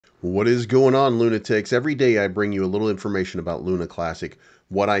What is going on, lunatics? Every day I bring you a little information about Luna Classic,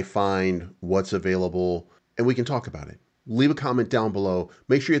 what I find, what's available, and we can talk about it. Leave a comment down below.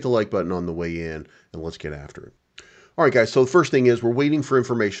 Make sure you hit the like button on the way in, and let's get after it. All right, guys, so the first thing is we're waiting for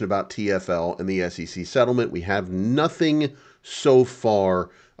information about TFL and the SEC settlement. We have nothing so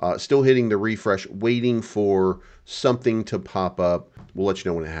far. Still hitting the refresh, waiting for something to pop up. We'll let you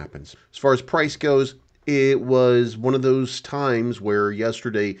know when it happens. As far as price goes, it was one of those times where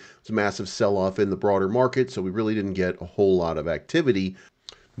yesterday was a massive sell-off in the broader market, so we really didn't get a whole lot of activity.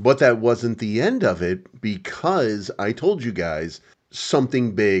 But that wasn't the end of it, because I told you guys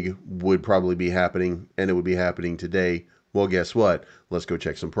something big would probably be happening, and it would be happening today. Well, guess what? Let's go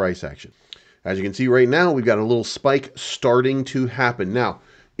check some price action. As you can see right now, we've got a little spike starting to happen. Now,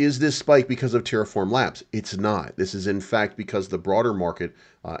 is this spike because of Terraform Labs? It's not. This is in fact because the broader market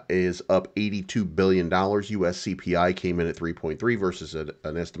is up $82 billion. US CPI came in at 3.3 versus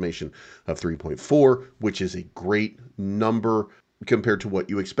an estimation of 3.4, which is a great number compared to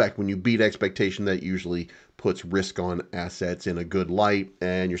what you expect. When you beat expectation, that usually puts risk on assets in a good light,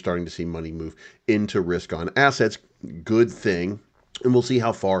 and you're starting to see money move into risk on assets. Good thing. And we'll see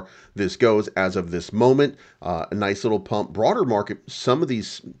how far this goes as of this moment. A nice little pump. Broader market, some of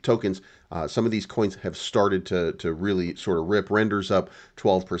these tokens, some of these coins have started to really sort of rip. Render's up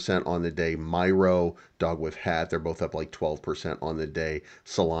 12% on the day. Myro, Dog with Hat, they're both up like 12% on the day.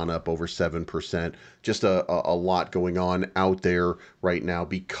 Solana up over 7%. Just a lot going on out there right now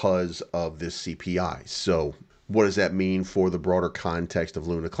because of this CPI. So what does that mean for the broader context of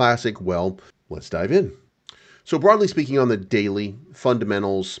Luna Classic? Well, let's dive in. So broadly speaking, on the daily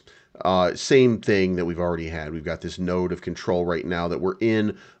fundamentals, same thing that we've already had. We've got this node of control right now that we're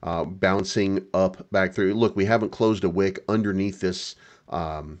in, bouncing up back through. Look, we haven't closed a wick underneath this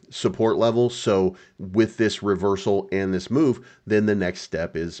support level. So with this reversal and this move, then the next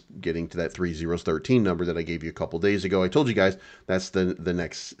step is getting to that 3013 number that I gave you a couple days ago. I told you guys that's the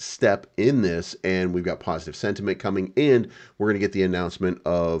next step in this, and we've got positive sentiment coming, and we're going to get the announcement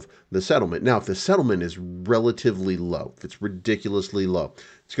of the settlement. Now, if the settlement is relatively low, if it's ridiculously low,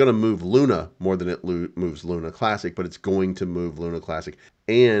 it's going to move Luna more than it moves Luna Classic, but it's going to move Luna Classic,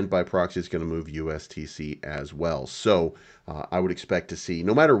 and by proxy, it's going to move USTC as well. So I would expect to see,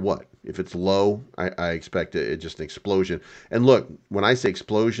 no matter what, if it's low, I expect just an explosion. And look, when I say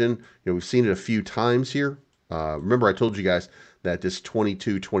explosion, we've seen it a few times here. Remember, I told you guys that this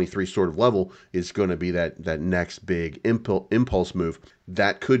 22, 23 sort of level is going to be that next big impulse move.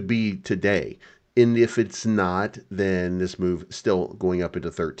 That could be today. And if it's not, then this move still going up into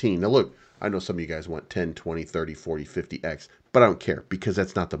 13. Now look, I know some of you guys want 10, 20, 30, 40, 50x, but I don't care, because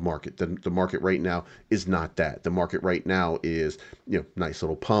that's not the market. The market right now is not that. The market right now is, nice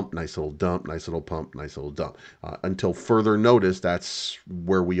little pump, nice little dump, nice little pump, nice little dump. Until further notice, that's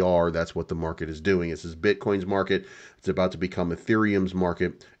where we are. That's what the market is doing. This is Bitcoin's market. It's about to become Ethereum's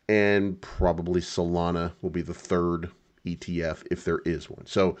market, and probably Solana will be the third ETF if there is one.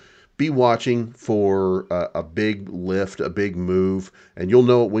 So be watching for a big lift, a big move, and you'll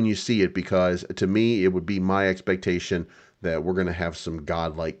know it when you see it, because to me, it would be my expectation that we're going to have some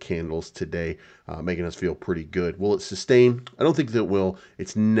godlike candles today, making us feel pretty good. Will it sustain? I don't think that it will.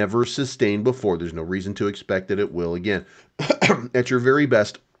 It's never sustained before. There's no reason to expect that it will. Again, at your very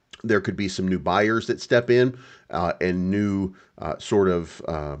best, there could be some new buyers that step in, and new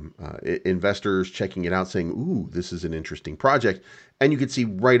investors checking it out, saying, ooh, this is an interesting project. And you could see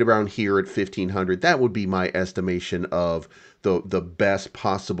right around here at 1500, that would be my estimation of the best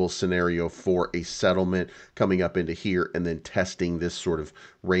possible scenario for a settlement, coming up into here and then testing this sort of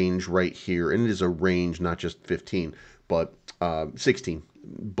range right here. And it is a range, not just 15, but 16.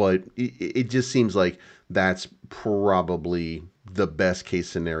 But it just seems like that's probably the best case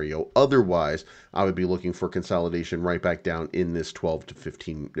scenario. Otherwise, I would be looking for consolidation right back down in this 12 to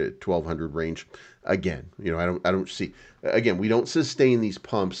 15, 1200 range. Again, I don't see, again, we don't sustain these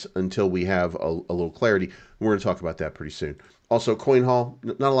pumps until we have a little clarity. We're going to talk about that pretty soon. Also, CoinHall,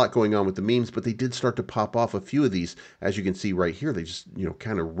 not a lot going on with the memes, but they did start to pop off a few of these. As you can see right here, they just,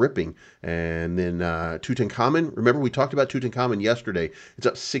 kind of ripping. And then Tutankhamun, remember we talked about Tutankhamun yesterday. It's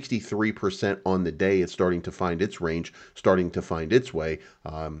up 63% on the day. It's starting to find its range, starting to find its way.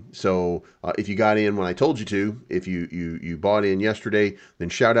 So if you got in when I told you to, if you bought in yesterday, then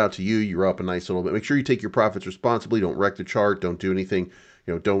shout out to you. You're up a nice little bit. Make sure you take your profits responsibly. Don't wreck the chart. Don't do anything.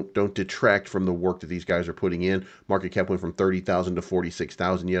 Don't detract from the work that these guys are putting in. Market cap went from 30,000 to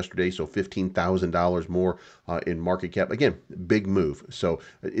 46,000 yesterday, so $15,000 more in market cap. Again, big move. So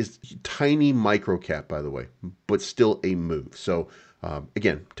it's tiny micro cap, by the way, but still a move. So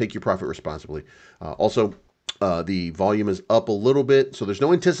again, take your profit responsibly. Also, The volume is up a little bit, so there's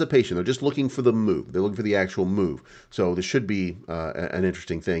no anticipation. They're just looking for the move. They're looking for the actual move. So this should be an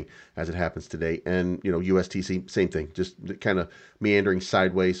interesting thing as it happens today. And, USTC, same thing, just kind of meandering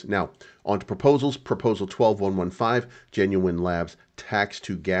sideways. Now, on to proposals. Proposal 12115, Genuine Labs tax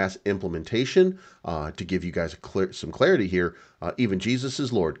to gas implementation. To give you guys some clarity here, even Jesus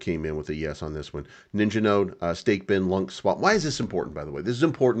is Lord came in with a yes on this one. Ninja Node, stake bin, LUNC swap. Why is this important, by the way? This is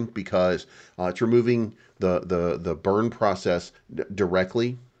important because it's removing the burn process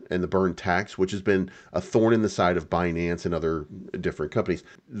directly and the burn tax, which has been a thorn in the side of Binance and other different companies,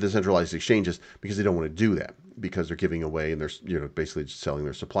 the centralized exchanges, because they don't want to do that because they're giving away and they're basically just selling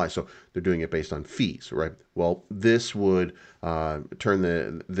their supply. So they're doing it based on fees, right? Well, this would turn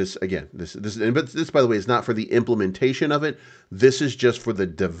this, but this, by the way, is not for the implementation of it. This is just for the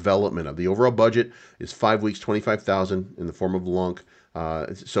development of the overall budget is 5 weeks, 25,000 in the form of LUNC.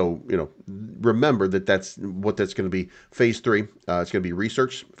 So, remember that's what that's going to be. Phase 3, it's going to be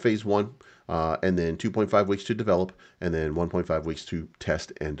research, phase 1, and then 2.5 weeks to develop, and then 1.5 weeks to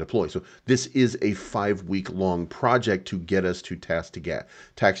test and deploy. So this is a 5-week-long project to get us to tax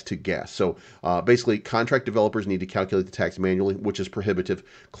to gas. So basically, contract developers need to calculate the tax manually, which is prohibitive.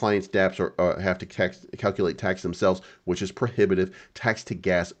 Clients, dApps have to calculate tax themselves, which is prohibitive. Tax to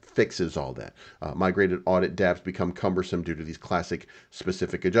gas fixes all that. Migrated audit dApps become cumbersome due to these classic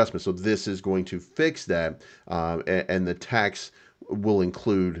specific adjustments. So this is going to fix that, and the tax will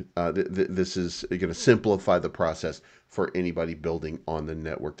include, this is going to simplify the process for anybody building on the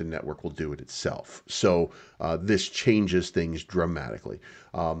network. The network will do it itself. So this changes things dramatically.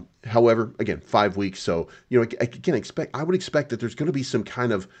 However, again, 5 weeks. So, I would expect that there's going to be some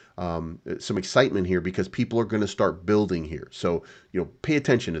kind of some excitement here because people are going to start building here. So, pay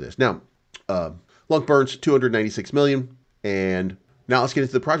attention to this. Now, LUNC burns 296 million. And now let's get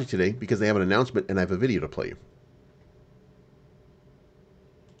into the project today because they have an announcement and I have a video to play you.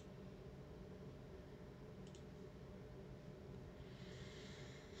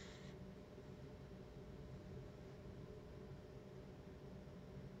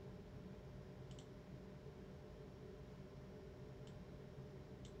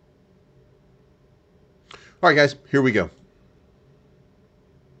 All right, guys, here we go.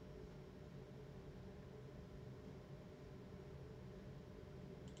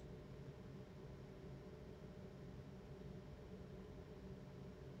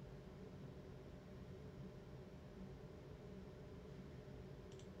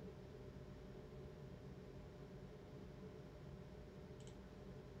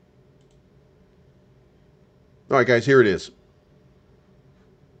 All right, guys, here it is.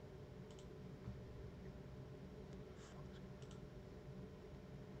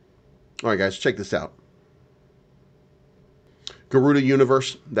 All right, guys, check this out. Garuda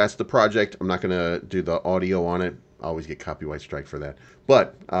Universe, that's the project. I'm not going to do the audio on it. I always get copyright strike for that.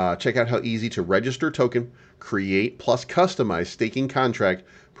 But check out how easy to register token, create plus customize staking contract,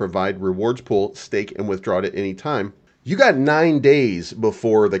 provide rewards pool, stake and withdraw at any time. You got 9 days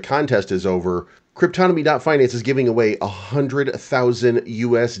before the contest is over. Cryptonomy.finance is giving away 100,000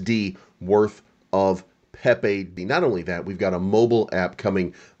 USD worth of Pepe. Not only that, we've got a mobile app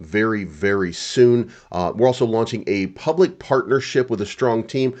coming very, very soon. We're also launching a public partnership with a strong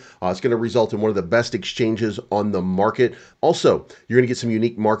team. It's going to result in one of the best exchanges on the market. Also, you're going to get some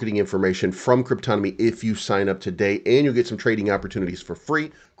unique marketing information from Cryptonomy if you sign up today, and you'll get some trading opportunities for free.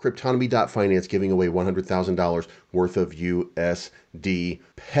 Cryptonomy.finance giving away $100,000 worth of USD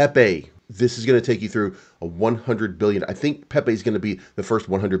Pepe. This is going to take you through a 100 billion. I think Pepe is going to be the first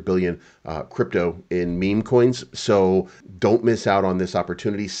 100 billion crypto in meme coins. So don't miss out on this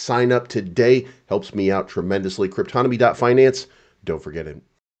opportunity. Sign up today. Helps me out tremendously. Cryptonomy.finance. Don't forget it.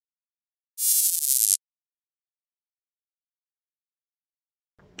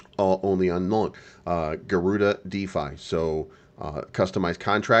 Only on LUNC. Garuda DeFi. So customized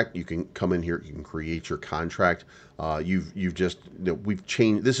contract. You can come in here. You can create your contract. You've just we've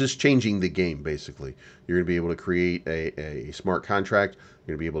changed. This is changing the game. Basically, you're going to be able to create a smart contract.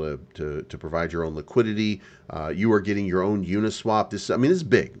 You're going to be able to provide your own liquidity. You are getting your own Uniswap. This is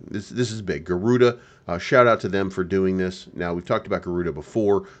big. This is big. Garuda. Shout out to them for doing this. Now, we've talked about Garuda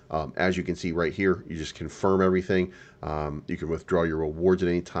before. As you can see right here, you just confirm everything. You can withdraw your rewards at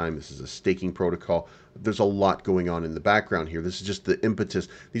any time. This is a staking protocol. There's a lot going on in the background here. This is just the impetus.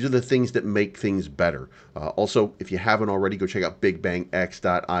 These are the things that make things better. Also, if you haven't already, go check out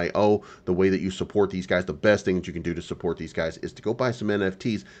bigbangx.io. The way that you support these guys, the best thing that you can do to support these guys is to go buy some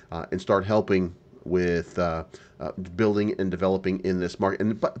NFTs and start helping with building and developing in this market.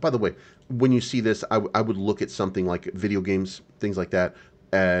 And by the way, when you see this, I would look at something like video games, things like that,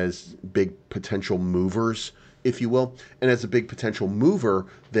 as big potential movers if you will. And as a big potential mover,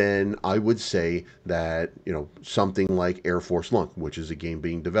 then I would say that, something like Air Force LUNC, which is a game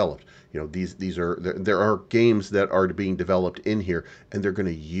being developed. These are there are games that are being developed in here, and they're going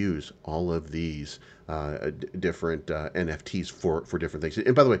to use all of these different NFTs for different things.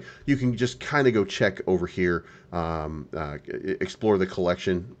 And by the way, you can just kind of go check over here, explore the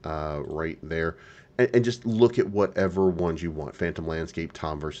collection right there, and just look at whatever ones you want. Phantom Landscape,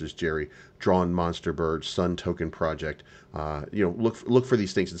 Tom versus Jerry, Drawn Monster Bird, Sun Token Project. Look for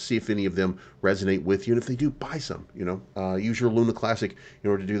these things and see if any of them resonate with you. And if they do, buy some. Use your Luna Classic in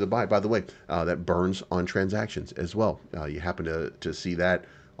order to do the buy. By the way, that burns on transactions as well. You happen to see that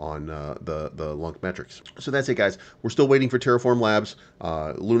on the LUNC metrics. So that's it, guys. We're still waiting for Terraform Labs.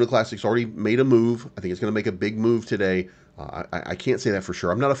 Luna Classic's already made a move. I think it's going to make a big move today. I can't say that for sure.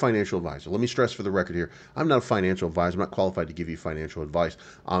 I'm not a financial advisor. Let me stress for the record here, I'm not a financial advisor. I'm not qualified to give you financial advice.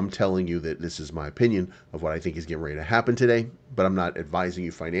 I'm telling you that this is my opinion of what I think is getting ready to happen today, but I'm not advising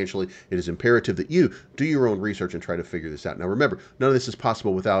you financially. It is imperative that you do your own research and try to figure this out. Now, remember, none of this is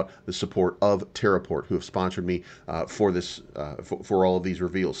possible without the support of Terraport, who have sponsored me for this, for all of these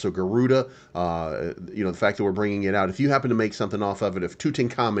reveals. So Garuda, the fact that we're bringing it out, if you happen to make something off of it, if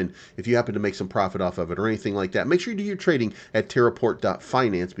Tutankhamun, if you happen to make some profit off of it or anything like that, make sure you do your trading at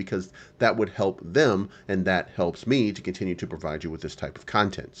Terraport.finance, because that would help them and that helps me to continue to provide you with this type of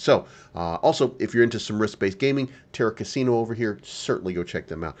content. So also, if you're into some risk-based gaming, Terra Casino over here, certainly go check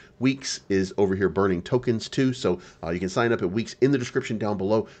them out. Weeks is over here burning tokens too, so you can sign up at Weeks in the description down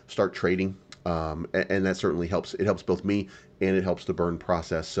below, start trading, and that certainly helps. It helps both me and it helps the burn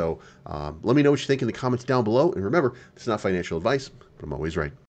process. So let me know what you think in the comments down below, and remember, this is not financial advice, but I'm always right.